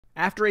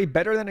After a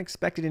better than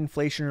expected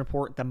inflation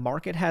report, the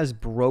market has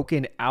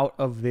broken out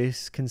of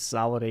this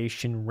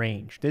consolidation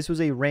range. This was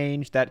a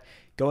range that,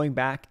 going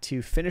back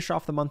to finish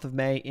off the month of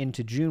May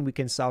into June, we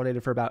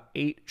consolidated for about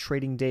 8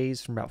 trading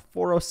days from about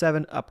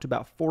 407 up to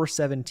about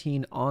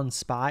 417 on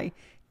SPY,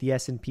 the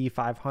S&P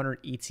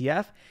 500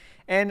 ETF.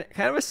 And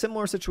kind of a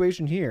similar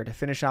situation here to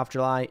finish off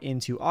July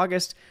into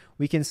August.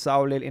 We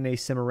consolidated in a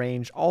similar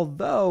range,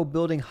 although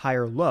building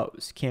higher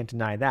lows. Can't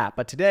deny that.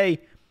 But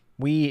today,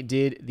 we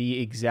did the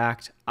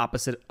exact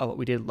opposite of what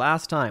we did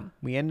last time.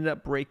 We ended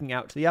up breaking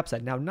out to the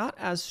upside. Now, not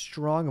as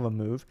strong of a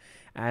move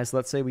as,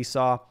 let's say, we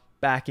saw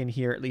back in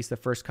here at least the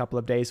first couple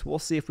of days. We'll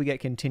see if we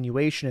get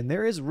continuation, and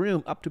there is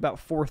room up to about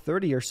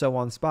 430 or so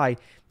on SPY.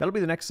 That'll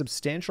be the next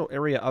substantial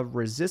area of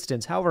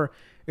resistance. However,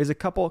 there's a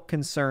couple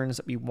concerns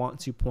that we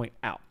want to point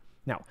out.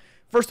 Now,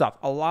 first off,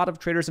 a lot of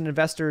traders and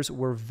investors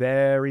were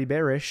very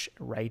bearish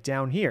right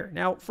down here.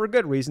 Now, for a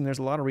good reason. There's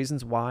a lot of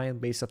reasons why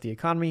based off the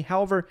economy.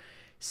 However,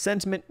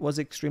 sentiment was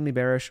extremely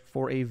bearish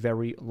for a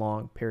very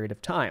long period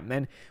of time.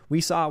 And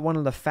we saw one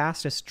of the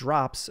fastest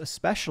drops,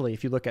 especially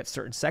if you look at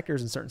certain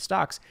sectors and certain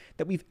stocks,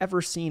 that we've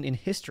ever seen in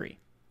history.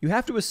 You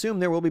have to assume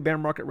there will be bear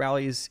market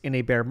rallies in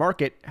a bear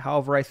market.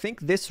 However, I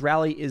think this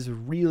rally is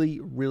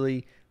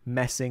really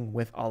messing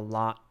with a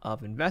lot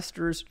of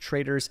investors,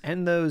 traders,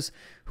 and those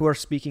who are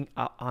speaking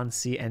up on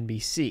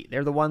CNBC.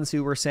 They're the ones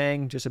who were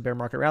saying just a bear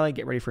market rally,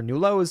 get ready for new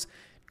lows,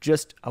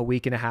 just a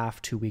week and a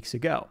half, 2 weeks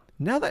ago.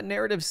 Now that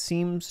narrative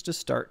seems to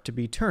start to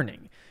be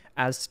turning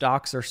as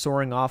stocks are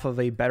soaring off of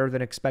a better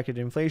than expected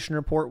inflation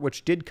report,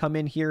 which did come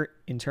in here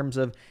in terms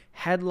of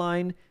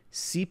headline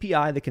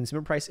CPI, the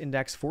consumer price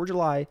index for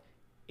July,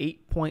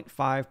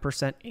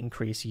 8.5%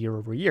 increase year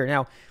over year.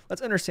 Now,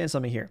 let's understand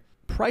something here.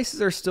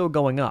 Prices are still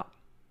going up,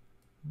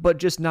 but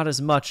just not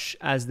as much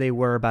as they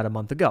were about a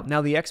month ago.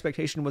 Now, the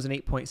expectation was an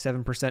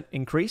 8.7%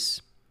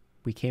 increase.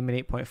 We came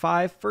in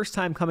 8.5, first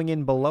time coming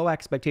in below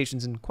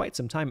expectations in quite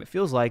some time, it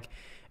feels like,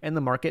 and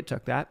the market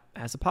took that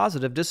as a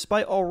positive,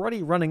 despite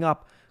already running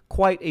up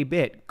quite a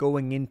bit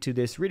going into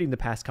this reading the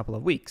past couple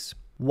of weeks.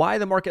 Why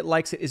the market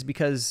likes it is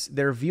because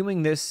they're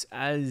viewing this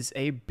as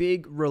a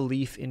big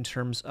relief in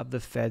terms of the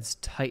Fed's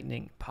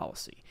tightening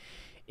policy.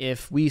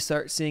 If we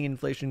start seeing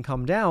inflation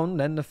come down,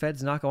 then the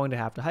Fed's not going to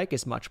have to hike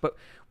as much. But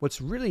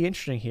what's really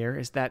interesting here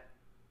is that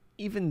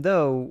even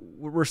though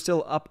we're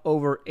still up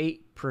over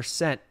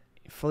 8%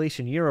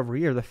 inflation year over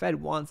year, the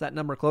Fed wants that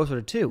number closer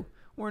to 2.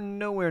 We're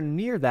nowhere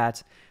near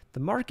that. The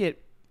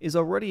market is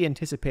already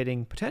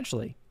anticipating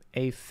potentially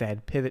a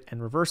Fed pivot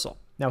and reversal.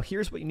 Now,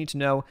 here's what you need to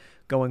know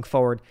going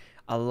forward.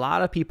 A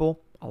lot of people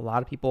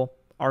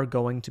are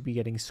going to be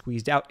getting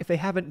squeezed out if they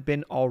haven't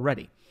been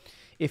already.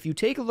 If you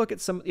take a look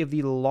at some of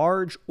the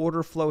large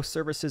order flow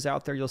services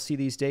out there, you'll see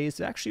these days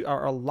there actually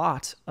are a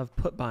lot of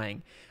put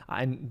buying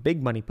and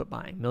big money put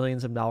buying,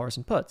 millions of dollars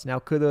in puts. Now,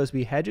 could those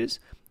be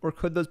hedges or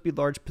could those be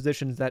large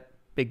positions that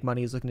big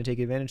money is looking to take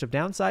advantage of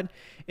downside?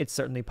 It's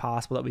certainly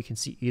possible that we can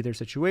see either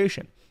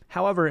situation.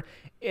 However,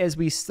 as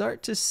we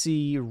start to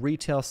see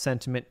retail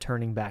sentiment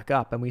turning back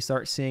up and we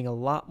start seeing a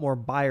lot more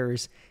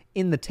buyers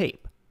in the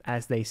tape,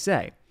 as they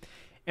say,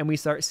 and we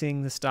start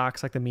seeing the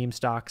stocks like the meme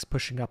stocks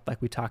pushing up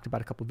like we talked about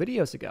a couple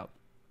videos ago,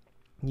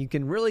 you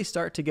can really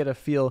start to get a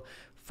feel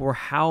for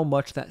how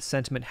much that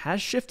sentiment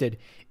has shifted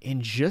in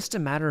just a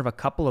matter of a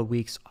couple of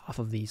weeks off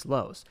of these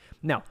lows.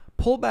 Now,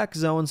 pullback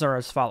zones are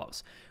as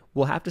follows.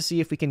 We'll have to see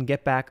if we can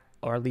get back,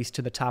 or at least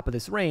to the top of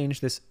this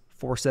range, this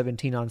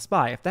 417 on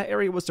SPY. If that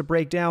area was to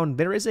break down,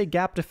 there is a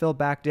gap to fill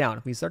back down.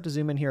 If we start to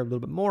zoom in here a little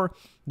bit more,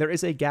 there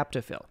is a gap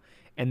to fill.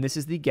 And this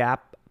is the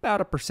gap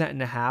about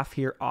 1.5%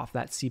 here off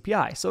that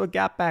CPI. So a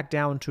gap back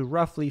down to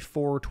roughly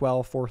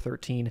 412,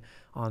 413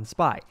 on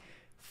SPY.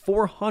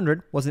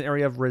 400 was an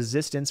area of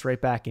resistance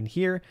right back in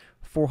here.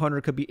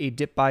 400 could be a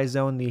dip buy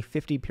zone. The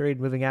 50-period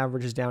moving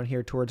average is down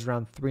here towards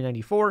around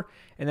 394.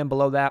 And then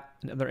below that,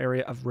 another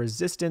area of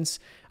resistance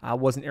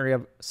was an area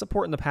of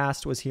support in the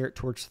past, was here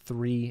towards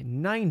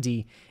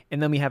 390.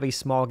 And then we have a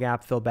small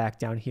gap fill back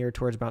down here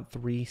towards about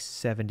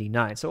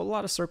 379. So a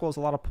lot of circles,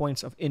 a lot of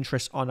points of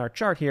interest on our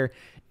chart here.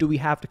 Do we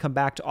have to come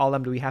back to all of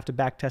them? Do we have to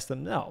back test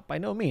them? No, by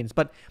no means.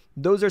 But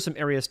those are some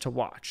areas to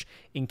watch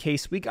in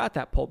case we got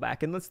that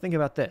pullback. And let's think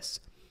about this.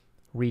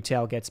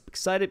 Retail gets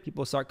excited.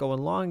 People start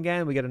going long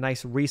again. We get a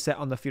nice reset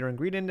on the fear and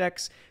greed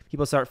index.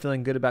 People start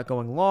feeling good about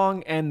going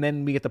long, and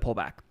then we get the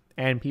pullback.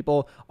 And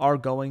people are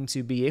going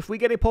to be, if we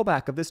get a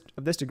pullback of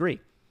this degree,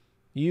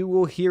 you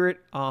will hear it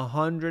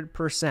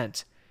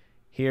 100%.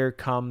 Here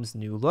comes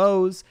new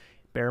lows.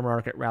 Bear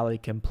market rally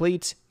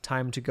complete.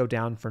 Time to go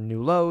down for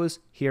new lows.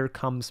 Here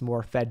comes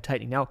more Fed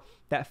tightening. Now,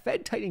 that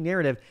Fed tightening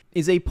narrative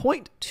is a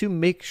point to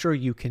make sure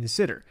you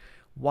consider.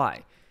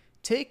 Why?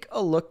 Take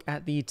a look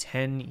at the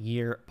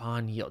 10-year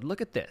bond yield.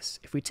 Look at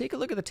this. If we take a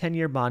look at the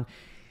 10-year bond,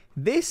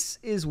 this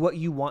is what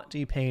you want to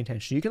be paying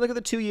attention to. You can look at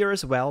the 2-year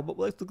as well, but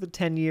let's look at the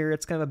 10-year.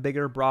 It's kind of a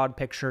bigger, broad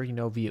picture,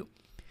 view.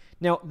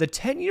 Now, the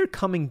 10-year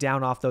coming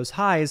down off those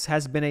highs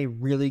has been a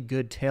really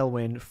good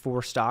tailwind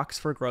for stocks,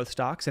 for growth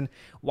stocks, and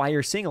why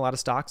you're seeing a lot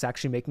of stocks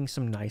actually making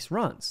some nice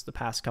runs the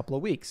past couple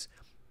of weeks.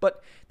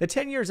 But the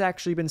 10-year has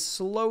actually been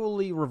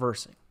slowly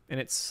reversing,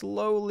 and it's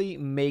slowly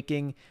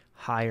making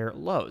higher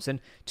lows. And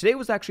today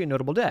was actually a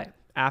notable day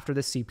after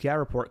the CPI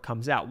report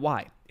comes out.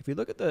 Why? If you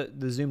look at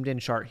the zoomed in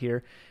chart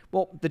here,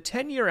 well, the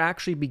 10-year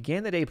actually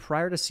began the day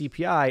prior to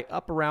CPI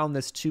up around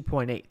this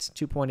 2.8,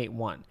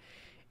 2.81.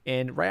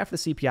 And right after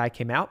the CPI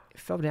came out, it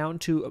fell down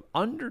to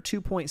under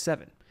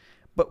 2.7.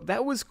 But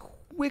that was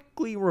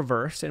quickly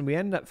reversed, and we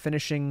ended up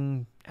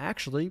finishing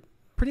actually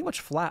pretty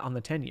much flat on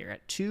the 10-year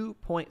at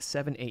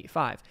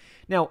 2.785.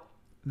 Now,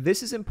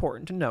 this is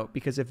important to note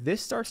because if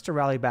this starts to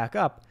rally back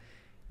up,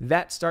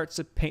 that starts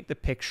to paint the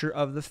picture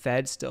of the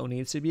Fed still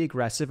needs to be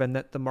aggressive and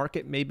that the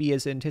market maybe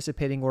is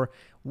anticipating or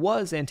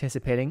was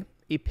anticipating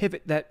a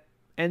pivot that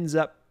ends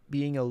up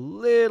being a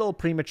little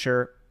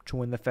premature to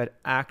when the Fed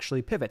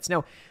actually pivots.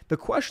 Now, the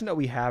question that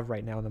we have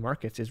right now in the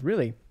markets is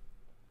really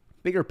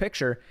bigger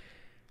picture.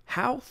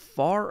 How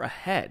far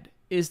ahead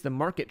is the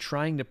market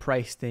trying to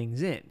price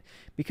things in?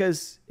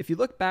 Because if you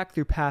look back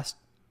through past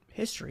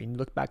history and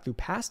look back through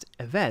past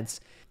events,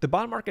 the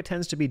bond market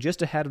tends to be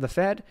just ahead of the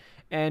Fed,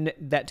 and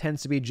that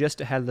tends to be just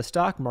ahead of the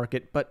stock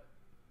market. But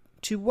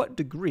to what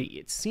degree?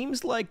 It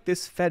seems like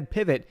this Fed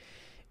pivot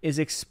is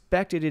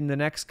expected in the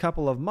next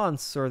couple of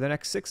months or the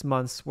next 6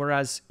 months,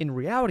 whereas in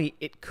reality,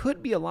 it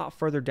could be a lot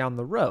further down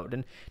the road.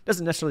 And it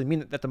doesn't necessarily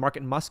mean that the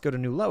market must go to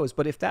new lows,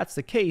 but if that's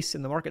the case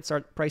and the market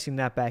starts pricing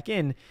that back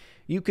in,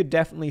 you could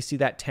definitely see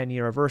that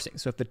 10-year reversing.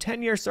 So if the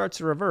 10-year starts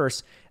to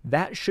reverse,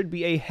 that should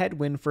be a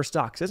headwind for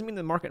stocks. Doesn't mean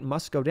the market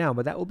must go down,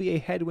 but that will be a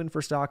headwind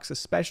for stocks,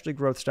 especially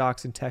growth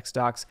stocks and tech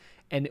stocks,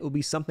 and it will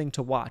be something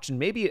to watch. And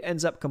maybe it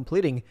ends up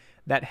completing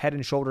that head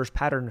and shoulders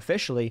pattern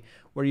officially,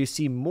 where you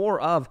see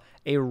more of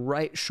a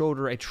right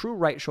shoulder, a true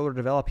right shoulder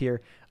develop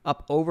here,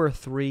 up over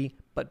 3,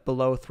 but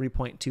below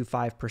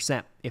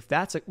 3.25%. If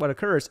that's what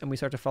occurs and we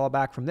start to fall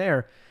back from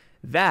there,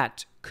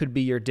 that could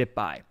be your dip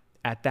buy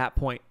at that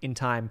point in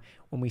time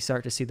when we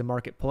start to see the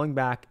market pulling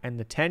back and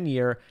the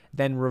 10-year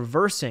then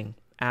reversing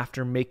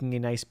after making a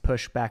nice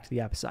push back to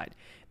the upside.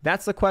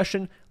 That's the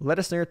question. Let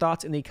us know your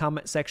thoughts in the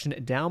comment section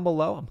down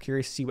below. I'm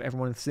curious to see what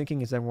everyone is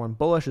thinking. Is everyone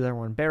bullish? Is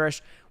everyone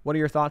bearish? What are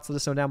your thoughts? Let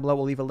us know down below.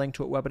 We'll leave a link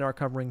to a webinar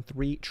covering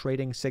 3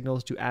 trading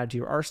signals to add to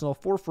your arsenal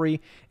for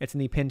free. It's in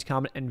the pinned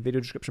comment and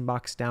video description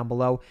box down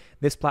below.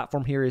 This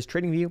platform here is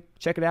TradingView.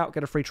 Check it out.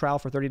 Get a free trial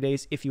for 30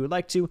 days if you would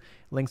like to.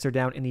 Links are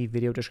down in the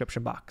video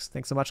description box.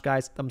 Thanks so much,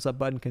 guys. Thumbs up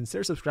button.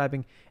 Consider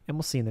subscribing, and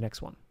we'll see you in the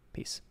next one.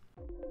 Peace.